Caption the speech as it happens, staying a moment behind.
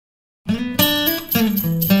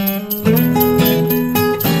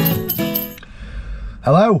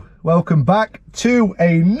Hello, welcome back to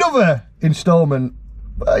another installment,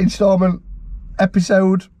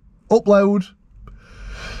 episode, upload.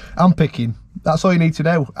 I'm picking. That's all you need to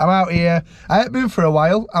know. I'm out here. I haven't been for a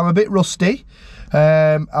while. I'm a bit rusty.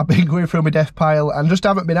 I've been going through my death pile and just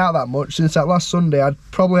haven't been out that much since that last Sunday. I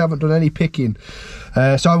probably haven't done any picking.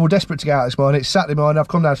 So I was desperate to get out this morning. It's Saturday morning. I've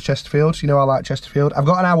come down to Chesterfield. You know I like Chesterfield. I've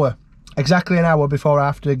got an hour, exactly an hour before I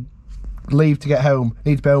have to leave to get home.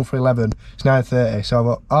 Need to be home for 11. It's 9:30, so I've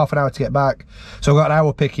got half an hour to get back. So I've got an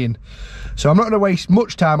hour picking. So I'm not going to waste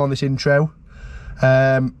much time on this intro.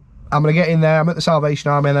 I'm going to get in there. I'm at the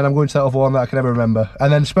Salvation Army, and then I'm going to that other one that I can never remember.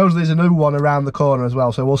 And then supposedly there's a new one around the corner as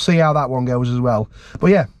well, so we'll see how that one goes as well.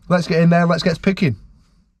 But yeah, let's get in there and let's get picking.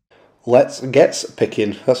 Let's get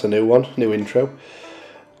picking. That's a new one, new intro.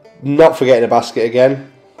 Not forgetting a basket again.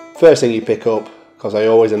 First thing you pick up, because I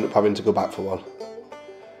always end up having to go back for one.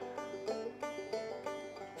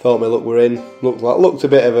 Thought my luck were in. Looked a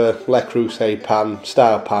bit of a Le Creuset pan,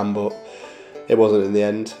 style pan, but it wasn't in the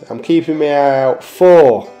end. I'm keeping my eye out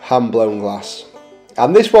for hand-blown glass.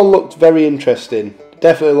 And this one looked very interesting.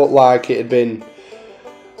 Definitely looked like it had been...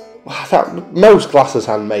 most glass is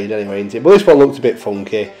handmade anyway, isn't it? But this one looked a bit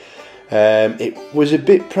funky. It was a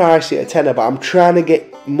bit pricey at a tenner, but I'm trying to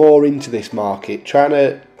get more into this market. Trying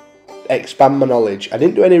to expand my knowledge. I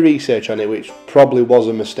didn't do any research on it, which probably was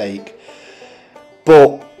a mistake.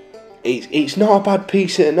 But it's not a bad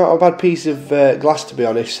piece of glass, to be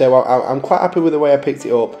honest. So I'm quite happy with the way I picked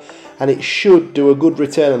it up, and it should do a good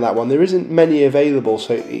return on that one. There isn't many available,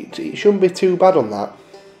 so it shouldn't be too bad on that.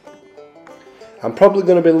 I'm probably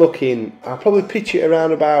going to be looking. I'll probably pitch it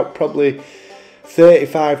around about probably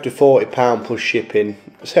 £35 to £40 plus shipping.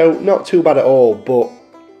 So not too bad at all, but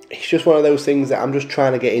it's just one of those things that I'm just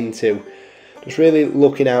trying to get into. Just really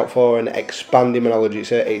looking out for and expanding my knowledge.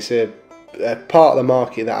 It's a part of the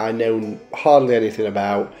market that I know hardly anything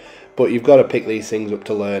about, but you've got to pick these things up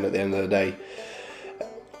to learn at the end of the day.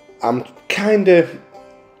 I'm kind of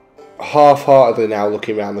half-heartedly now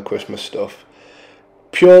looking around the Christmas stuff,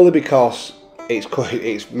 purely because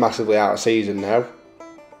it's massively out of season now.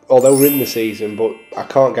 Although we're in the season, but I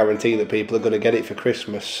can't guarantee that people are going to get it for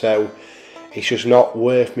Christmas, so it's just not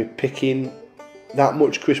worth me picking that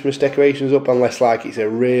much Christmas decorations up unless like it's a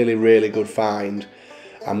really, really good find.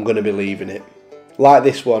 I'm going to be leaving it. Like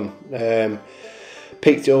this one,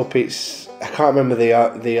 picked it up. I can't remember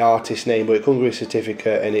the artist name, but it comes with a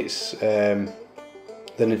certificate, and it's the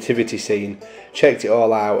nativity scene. Checked it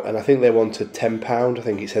all out, and I think they wanted £10. I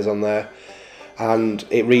think it says on there, and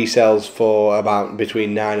it resells for about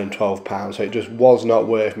between £9 and £12. So it just was not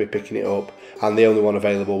worth me picking it up, and the only one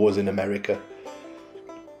available was in America.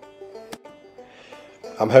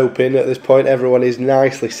 I'm hoping at this point everyone is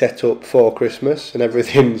nicely set up for Christmas and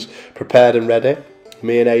everything's prepared and ready.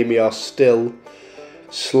 Me and Amy are still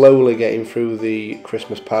slowly getting through the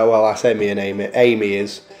Christmas pile. Well, I say me and Amy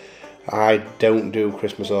is. I don't do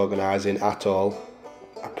Christmas organising at all.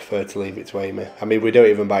 I prefer to leave it to Amy. I mean, we don't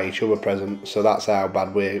even buy each other presents, so that's how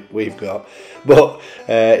bad we've got. But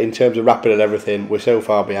in terms of wrapping and everything, we're so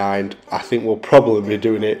far behind. I think we'll probably be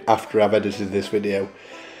doing it after I've edited this video.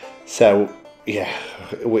 So yeah,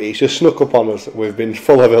 it's just snuck up on us. We've been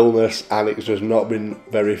full of illness, and it's just not been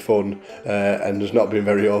very fun, and just not been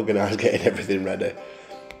very organised getting everything ready.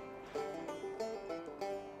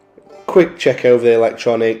 Quick check over the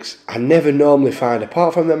electronics. I never normally find,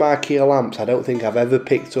 apart from the IKEA lamps, I don't think I've ever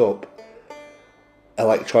picked up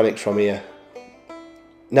electronics from here.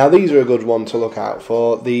 Now these are a good one to look out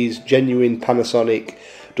for. These genuine Panasonic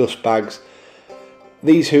dust bags.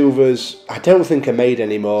 These hoovers, I don't think are made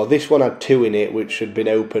anymore. This one had 2 in it, which had been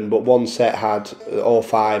open, but one set had all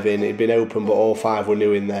 5 in. It had been open, but all 5 were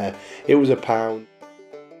new in there. It was £1.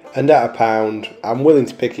 And at £1, I'm willing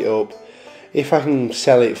to pick it up. If I can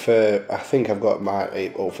sell it for, I think I've got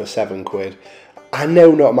it up for £7. I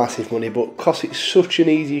know not massive money, but because it's such an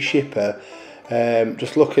easy shipper,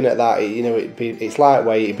 just looking at that, it's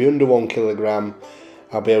lightweight, it'd be under 1 kilogram.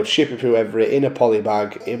 I'll be able to ship it through Everett in a poly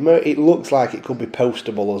bag. It looks like it could be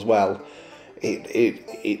postable as well.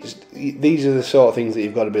 These are the sort of things that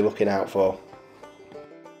you've got to be looking out for.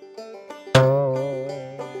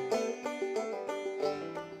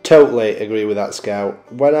 Totally agree with that,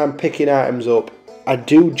 Scout. When I'm picking items up, I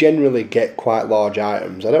do generally get quite large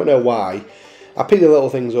items. I don't know why. I pick the little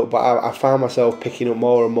things up, but I found myself picking up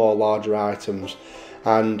more and more larger items.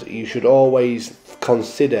 And you should always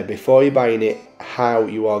consider, before you're buying it, how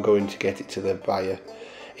you are going to get it to the buyer.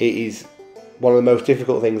 It is one of the most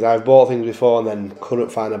difficult things. I've bought things before and then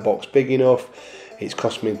couldn't find a box big enough. It's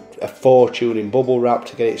cost me a fortune in bubble wrap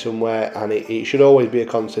to get it somewhere, and it should always be a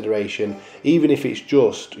consideration, even if it's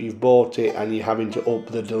just you've bought it and you're having to up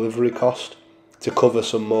the delivery cost to cover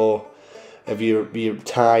some more of your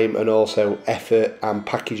time and also effort and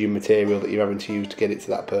packaging material that you're having to use to get it to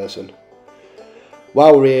that person.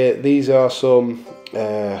 While we're here, these are some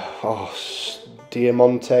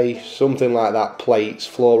Diamante, something like that, plates,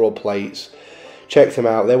 floral plates. Check them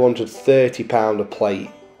out. They wanted £30 a plate,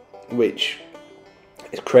 which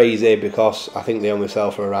is crazy because I think they only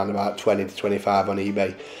sell for around about 20 to 25 on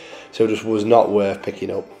eBay, so it just was not worth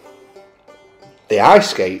picking up. The ice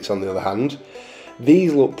skates, on the other hand,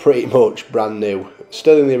 these look pretty much brand new,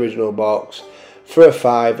 still in the original box, for a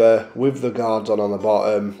 £5 with the guards on the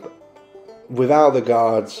bottom. Without the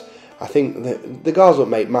guards, I think the guards don't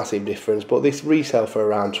make massive difference, but this resell for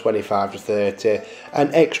around 25 to 30.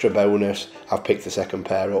 An extra bonus, I've picked the second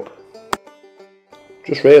pair up.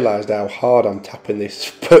 Just realised how hard I'm tapping this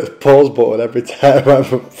pause button every time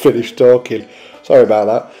I've finished talking. Sorry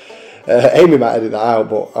about that. Amy might edit that out,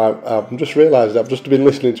 but I've just realised I've just been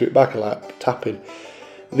listening to it back and like tapping.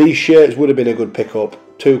 These shirts would have been a good pickup,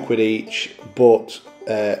 £2 each, but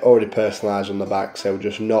already personalised on the back, so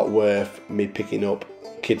just not worth me picking up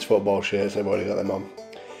kids football shirts. I've already got them on.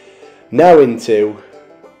 Now into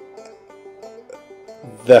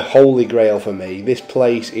the holy grail for me. This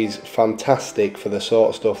place is fantastic for the sort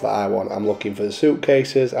of stuff that I want. I'm looking for the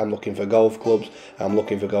suitcases, I'm looking for golf clubs, I'm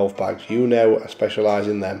looking for golf bags. You know I specialise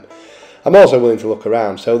in them. I'm also willing to look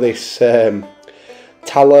around. So this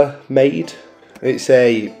TaylorMade, it's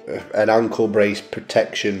an ankle brace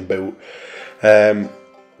protection boot.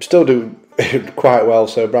 Still do quite well,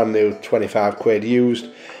 so brand new, 25 quid, used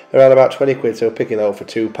around about 20 quid, so picking that up for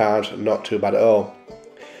 £2, not too bad at all.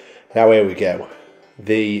 Now here we go.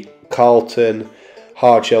 The Carlton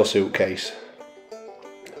hard shell suitcase.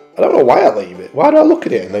 I don't know why I leave it. Why do I look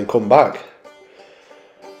at it and then come back?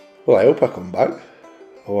 Well, I hope I come back.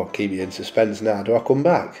 Oh, I'll keep you in suspense now. Do I come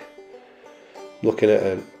back? Looking at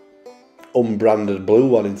an unbranded blue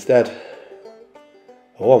one instead.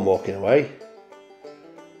 Oh, I'm walking away.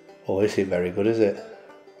 Oh, this isn't very good, is it?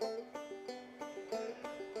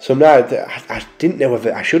 So now, I didn't know if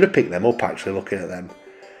I should have picked them up actually, looking at them.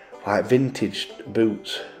 Like vintage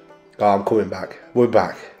boots. Oh, I'm coming back. We're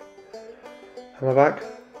back. Am I back?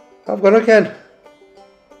 I've gone again.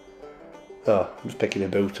 Oh, I'm just picking a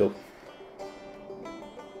boot up.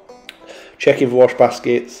 Checking for wash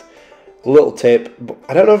baskets. Little tip.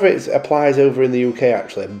 I don't know if it applies over in the UK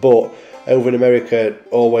actually, but over in America,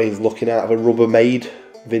 always looking out of a Rubbermaid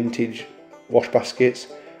vintage wash baskets.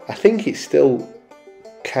 I think it still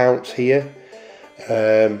counts here.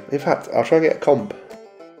 In fact, I'll try and get a comp.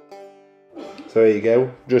 So there you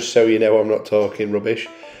go, just so you know I'm not talking rubbish.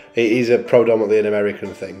 It is a predominantly an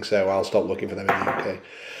American thing, so I'll stop looking for them in the UK.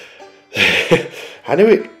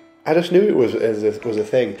 I just knew it was a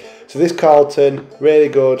thing. So this Carlton, really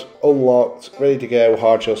good, unlocked, ready to go,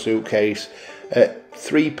 hard shell suitcase. At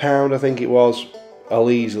 £3 I think it was, I'll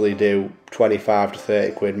easily do 25 to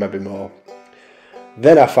 30 quid, maybe more.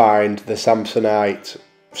 Then I find the Samsonite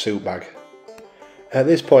suit bag. At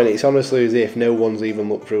this point, it's honestly as if no one's even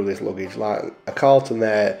looked through this luggage. Like a Carlton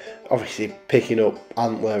there, obviously picking up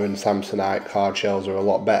Antler and Samsonite hard shells are a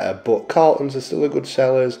lot better, but Carltons are still a good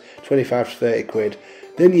sellers, 25 to 30 quid.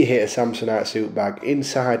 Then you hit a Samsonite suit bag.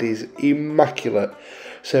 Inside is immaculate.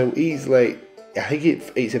 So easily, I think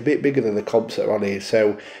it's a bit bigger than the comps that are on here,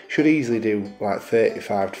 so should easily do like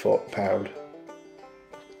 35 to 40 pound.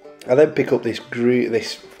 I then pick up this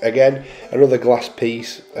again, another glass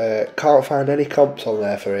piece. Can't find any comps on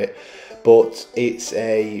there for it, but it's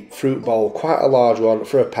a fruit bowl, quite a large one,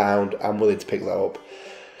 for £1. I'm willing to pick that up.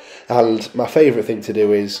 And my favourite thing to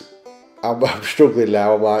do is, I'm struggling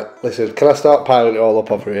now. I'm like, listen, can I start piling it all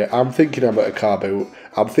up over here? I'm thinking I'm at a car boot.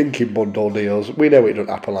 I'm thinking bundle deals. We know it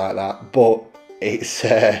doesn't happen like that, but it's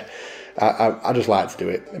I just like to do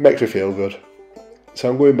it. It makes me feel good. So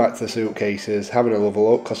I'm going back to the suitcases, having a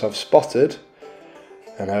little look, because I've spotted,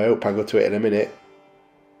 and I hope I go to it in a minute.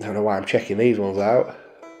 I don't know why I'm checking these ones out.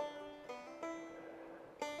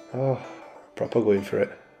 Oh, proper going for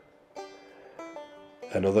it.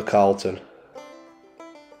 Another Carlton.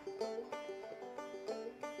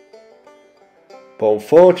 But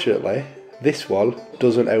unfortunately, this one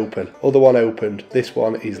doesn't open. Other one opened, this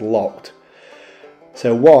one is locked.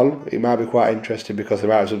 So one, it might be quite interesting because there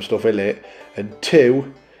might have some stuff in it, and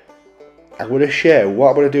two, I'm going to show, what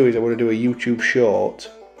I'm going to do is I'm going to do a YouTube short,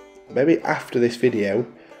 maybe after this video,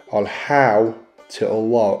 on how to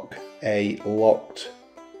unlock a locked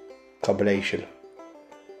combination.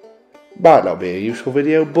 Might not be a useful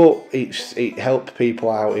video, but it helped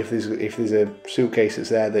people out. If there's a suitcase that's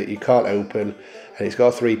there that you can't open and it's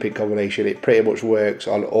got a 3-pin combination, it pretty much works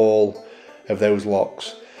on all of those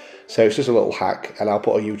locks. So it's just a little hack, and I'll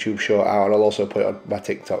put a YouTube short out, and I'll also put it on my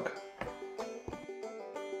TikTok.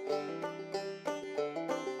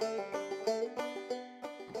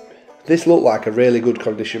 This looked like a really good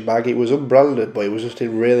condition bag. It was unbranded, but it was just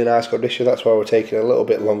in really nice condition. That's why we're taking a little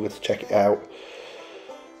bit longer to check it out.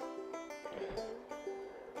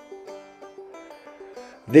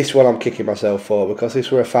 This one I'm kicking myself for, because this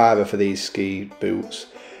were a £5 for these ski boots,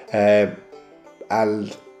 and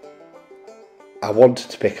I wanted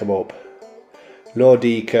to pick them up.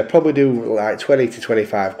 Nordica probably do like 20 to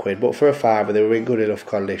 25 quid, but for a £5 they were in good enough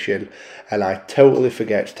condition, and I totally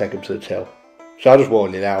forget to take them to the till. So I just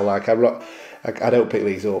warn you now, like I don't pick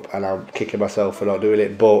these up, and I'm kicking myself for not doing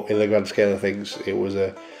it. But in the grand scale of things, it was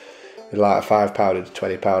like a £5 and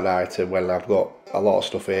 £20 item when I've got a lot of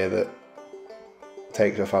stuff here that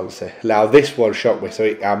takes a fancy. Now this one shocked me,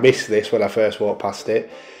 so I missed this when I first walked past it.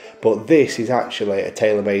 But this is actually a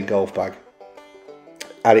tailor-made golf bag,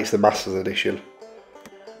 and it's the Masters edition.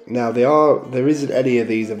 Now there isn't any of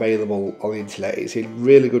these available on the internet. It's in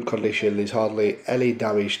really good condition. There's hardly any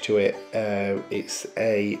damage to it. It's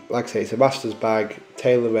like I say, it's a Masters bag,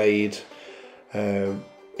 tailor-made, in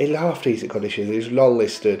half decent condition. It's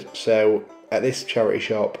non-listed. So at this charity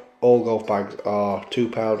shop, all golf bags are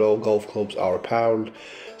 £2. All golf clubs are £1.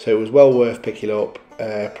 So it was well worth picking up.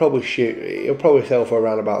 It'll probably sell for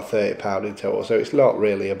around about £30 in total. So it's not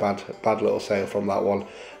really a bad little sale from that one.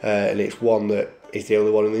 And it's one that is the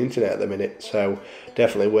only one on the internet at the minute, so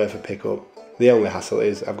definitely worth a pick up. The only hassle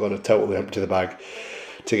is I've got to totally empty the bag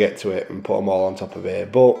to get to it and put them all on top of here,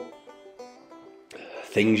 but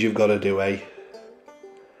things you've got to do, eh?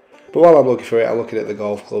 But while I'm looking for it, I'm looking at the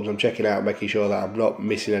golf clubs. I'm checking out, making sure that I'm not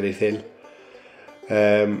missing anything,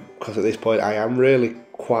 because at this point I am really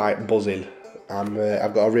quite buzzing.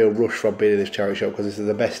 I've got a real rush from being in this charity shop, because this is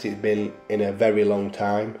the best it's been in a very long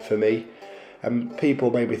time for me. And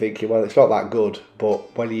people may be thinking, well, it's not that good,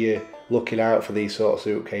 but when you're looking out for these sort of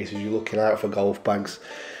suitcases, you're looking out for golf bags,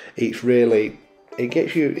 it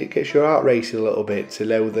gets your heart racing a little bit to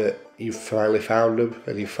know that you've finally found them,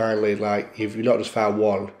 and you've not just found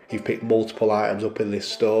one, you've picked multiple items up in this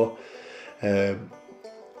store, and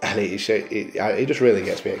it just really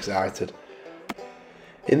gets me excited.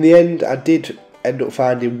 In the end, I did end up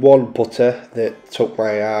finding one putter that took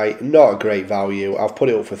my eye. Not a great value. I've put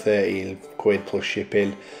it up for 13 quid plus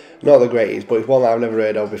shipping. Not the greatest, but it's one that I've never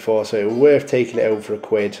heard of before, so it was worth taking it over for a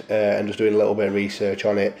quid and just doing a little bit of research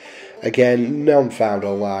on it. Again, none found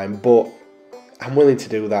online, but I'm willing to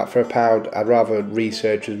do that. For £1, I'd rather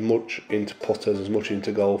research as much into putters, as much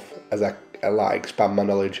into golf, as I expand my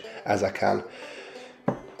knowledge as I can.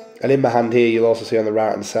 And in my hand here, you'll also see on the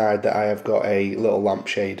right hand side that I have got a little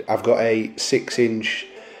lampshade. I've got a 6-inch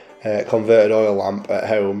converted oil lamp at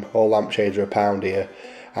home. All lampshades are £1 here,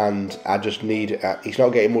 and I just need, it's not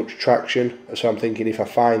getting much traction, so I'm thinking if I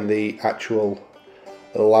find the actual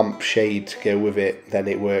lampshade to go with it, then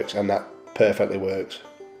it works, and that perfectly works.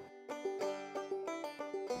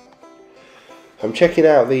 I'm checking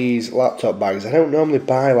out these laptop bags. I don't normally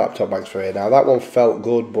buy laptop bags for here. Now that one felt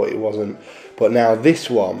good, but it wasn't. But now this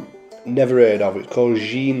one, never heard of. It's called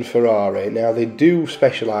Jean Ferrari. Now they do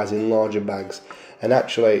specialise in larger bags, and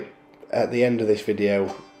actually at the end of this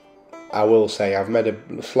video I will say I've made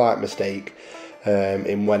a slight mistake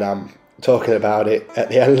in when I'm talking about it at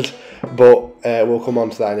the end, but we'll come on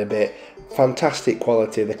to that in a bit. Fantastic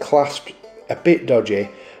quality. The clasp a bit dodgy,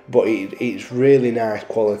 but it's really nice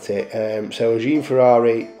quality. So a Jean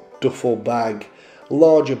Ferrari duffel bag,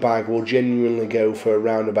 larger bag, will genuinely go for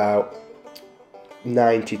around about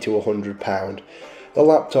 £90 to £100. The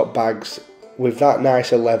laptop bags with that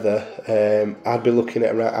nicer leather, I'd be looking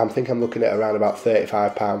at around, I'm looking at around about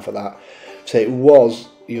 £35 for that. So it was,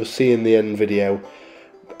 you'll see in the end video,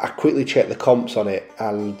 I quickly checked the comps on it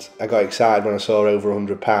and I got excited when I saw over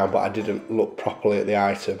 £100, but I didn't look properly at the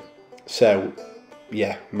item. So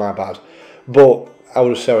yeah, my bad. But I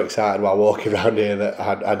was so excited while walking around here that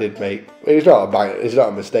I did make, it's not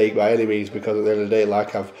a mistake by any means, because at the end of the day,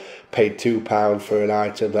 like, I've paid £2 for an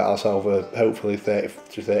item that I'll sell for hopefully £30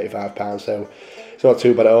 to £35, so it's not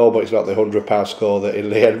too bad at all, but it's not the £100 score that in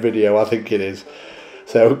the end video I think it is.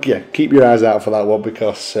 So yeah, keep your eyes out for that one,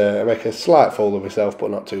 because I make a slight fool of myself, but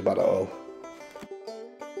not too bad at all.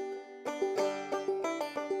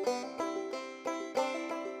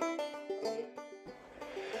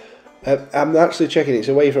 I'm actually checking, it's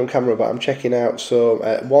away from camera, but I'm checking out some,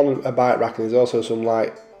 a bike rack, and there's also some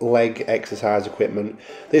like leg exercise equipment.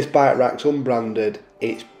 This bike rack's unbranded,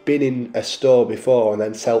 it's been in a store before and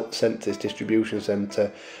then sent to this distribution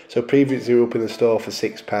centre. So previously we were up in the store for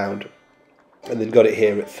 £6 and then got it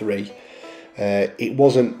here at £3. It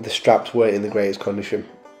wasn't, the straps weren't in the greatest condition.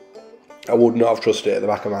 I would not have trusted it at the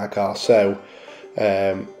back of my car, so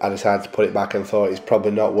I decided to put it back and thought it's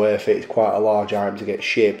probably not worth it. It's quite a large item to get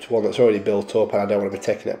shipped, one that's already built up, and I don't want to be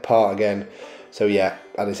taking it apart again. So yeah,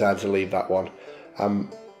 I decided to leave that one. I'm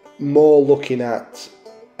more looking at,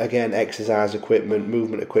 again, exercise equipment,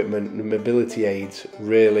 movement equipment, and mobility aids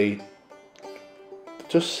really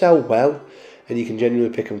just sell well, and you can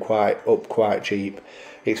genuinely pick them quite cheap.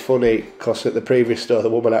 It's funny because at the previous store the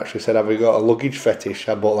woman actually said, "Have you got a luggage fetish?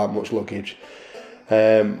 I bought that much luggage."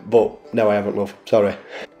 But no, I haven't, love, sorry.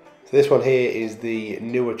 So this one here is the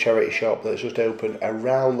newer charity shop that's just opened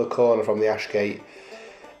around the corner from the Ashgate.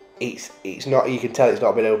 It's not, you can tell it's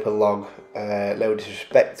not been open long. No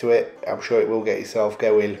disrespect to it, I'm sure it will get itself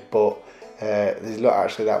going, but there's not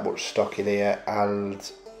actually that much stock in here, and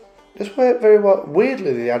just worked very well.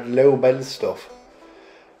 Weirdly, they had no men's stuff,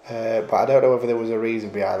 but I don't know whether there was a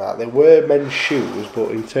reason behind that. There were men's shoes,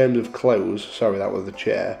 but in terms of clothes, sorry, that was the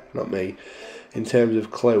chair, not me. In terms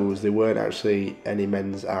of clothes, there weren't actually any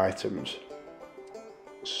men's items.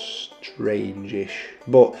 Strange-ish.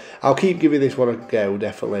 But I'll keep giving this one a go,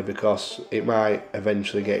 definitely, because it might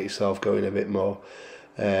eventually get itself going a bit more.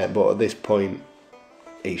 But at this point,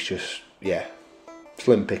 it's just, yeah,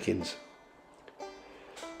 slim pickings.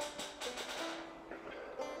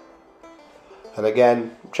 And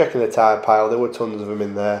again, checking the tyre pile, there were tons of them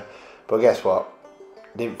in there. But guess what?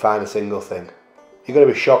 Didn't find a single thing. You're going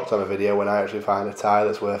to be shocked on a video when I actually find a tyre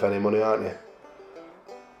that's worth any money, aren't you?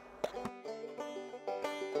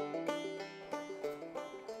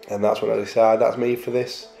 And that's what I decide. That's me for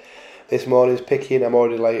this morning's picking. I'm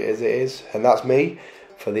already late as it is. And that's me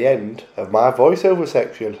for the end of my voiceover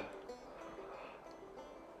section.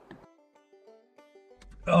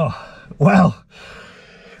 Oh, well,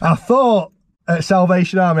 I thought at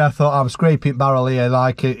Salvation Army, I thought I'm scraping barrel here.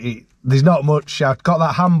 Like, there's not much. I've got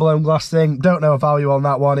that hand blown glass thing. Don't know a value on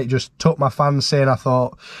that one. It just took my fancy, and I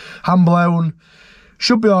thought hand blown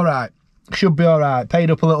should be all right. Should be all right. Paid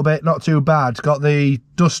up a little bit, not too bad. Got the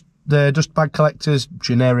dust bag collectors,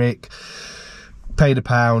 generic. Paid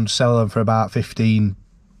 £1, sell them for about 15,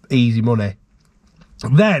 easy money.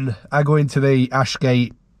 Then I go into the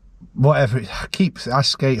Ashgate, whatever it keeps,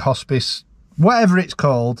 Ashgate Hospice, whatever it's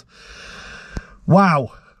called.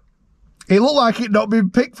 Wow. It looked like it not been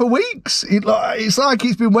picked for weeks. It's like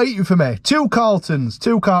it's been waiting for me. Two cartons.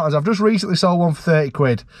 I've just recently sold one for 30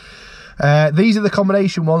 quid. These are the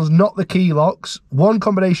combination ones, not the key locks. One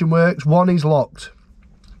combination works, one is locked.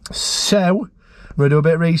 So, I'm going to do a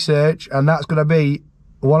bit of research, and that's going to be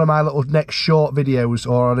one of my little next short videos,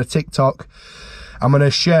 or on a TikTok. I'm going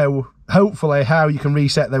to show, hopefully, how you can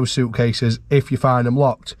reset those suitcases if you find them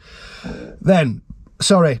locked. Then,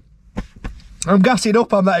 sorry, I'm gassing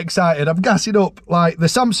up, I'm that excited. I'm gassing up. Like, the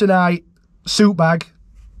Samsonite suit bag,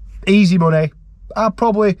 easy money. I'll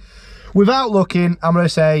probably, without looking, I'm going to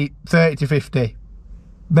say 30 to 50.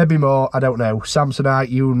 Maybe more, I don't know. Samsonite,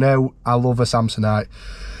 you know I love a Samsonite.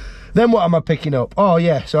 Then what am I picking up? Oh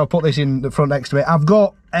yeah, so I'll put this in the front next to it. I've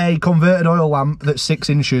got a converted oil lamp that's 6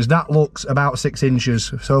 inches. That looks about 6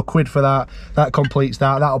 inches. So a quid for that. That completes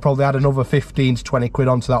that. That'll probably add another 15 to 20 quid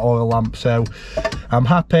onto that oil lamp. So I'm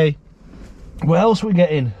happy. What else are we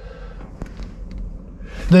getting?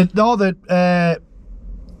 The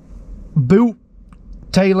boot,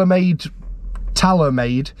 tailor-made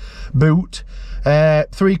boot.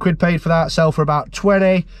 3 quid paid for that, sell for about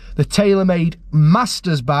 20. The tailor-made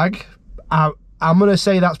Masters bag, I'm going to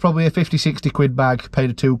say that's probably a 50, 60 quid bag, paid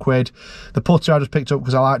a 2 quid. The putter I just picked up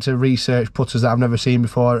because I like to research putters that I've never seen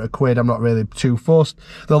before at a quid. I'm not really too fussed.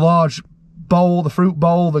 The large bowl, the fruit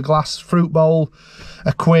bowl, the glass fruit bowl,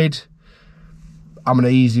 a quid. I'm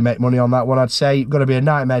going to easy make money on that one, I'd say. Got to be a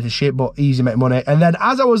nightmare to ship, but easy make money. And then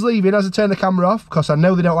as I was leaving, as I turned the camera off, because I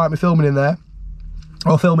know they don't like me filming in there,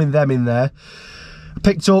 or filming them in there,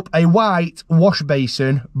 picked up a white wash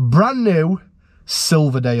basin, brand new,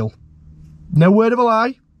 Silverdale. No word of a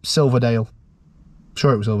lie, Silverdale.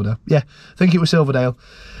 Sure it was Silverdale. Yeah, I think it was Silverdale.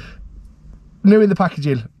 New in the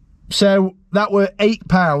packaging. So that were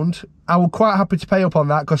 £8. I was quite happy to pay up on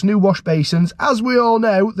that because new wash basins, as we all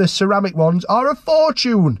know, the ceramic ones are a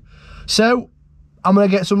fortune. So I'm going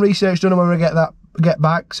to get some research done and I'm going to get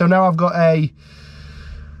back. So now I've got a...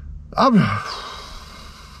 I'm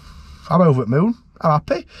over at moon. I'm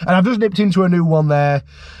happy. And I've just nipped into a new one there.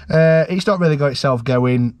 It's not really got itself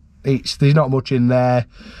going. There's not much in there.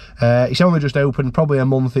 It's only just opened, probably a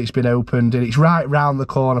month it's been opened, and it's right round the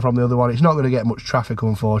corner from the other one. It's not going to get much traffic,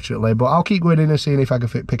 unfortunately, but I'll keep going in and seeing if I can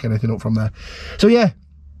pick anything up from there. So yeah,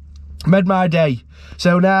 made my day.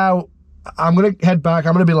 So now I'm going to head back.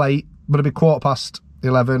 I'm going to be late. I'm going to be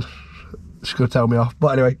 11:15. She's going to tell me off.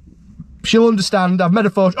 But anyway, she'll understand. I've made a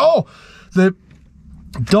photo. Oh, the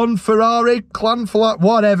Don Ferrari Clan Flat,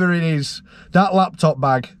 whatever it is, that laptop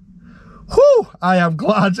bag. Whew, I am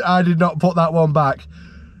glad I did not put that one back.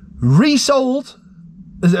 Resold,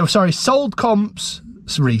 sorry, sold comps,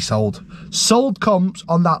 resold. Sold comps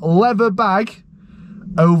on that leather bag,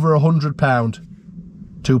 over £100.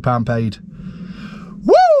 £2 paid.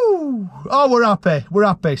 Woo! Oh, we're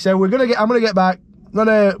happy. So I'm gonna get back, I'm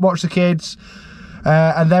gonna watch the kids,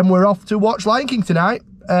 and then we're off to watch Lion King tonight.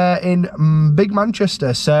 In Big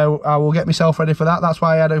Manchester, so I will get myself ready for that. That's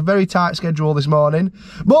why I had a very tight schedule this morning,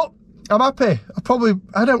 but I'm happy.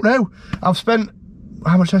 I don't know, I've spent,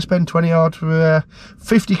 how much did I spend? 20 odd,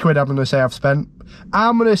 50 quid I'm going to say I've spent.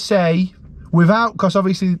 I'm going to say, without, because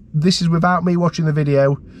obviously this is without me watching the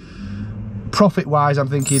video, profit wise I'm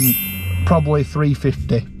thinking probably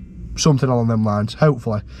 350, something along them lines,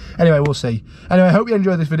 hopefully. Anyway, we'll see. Anyway, I hope you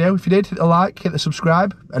enjoyed this video. If you did, hit the like, hit the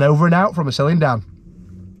subscribe, and over and out from a Selling Dan.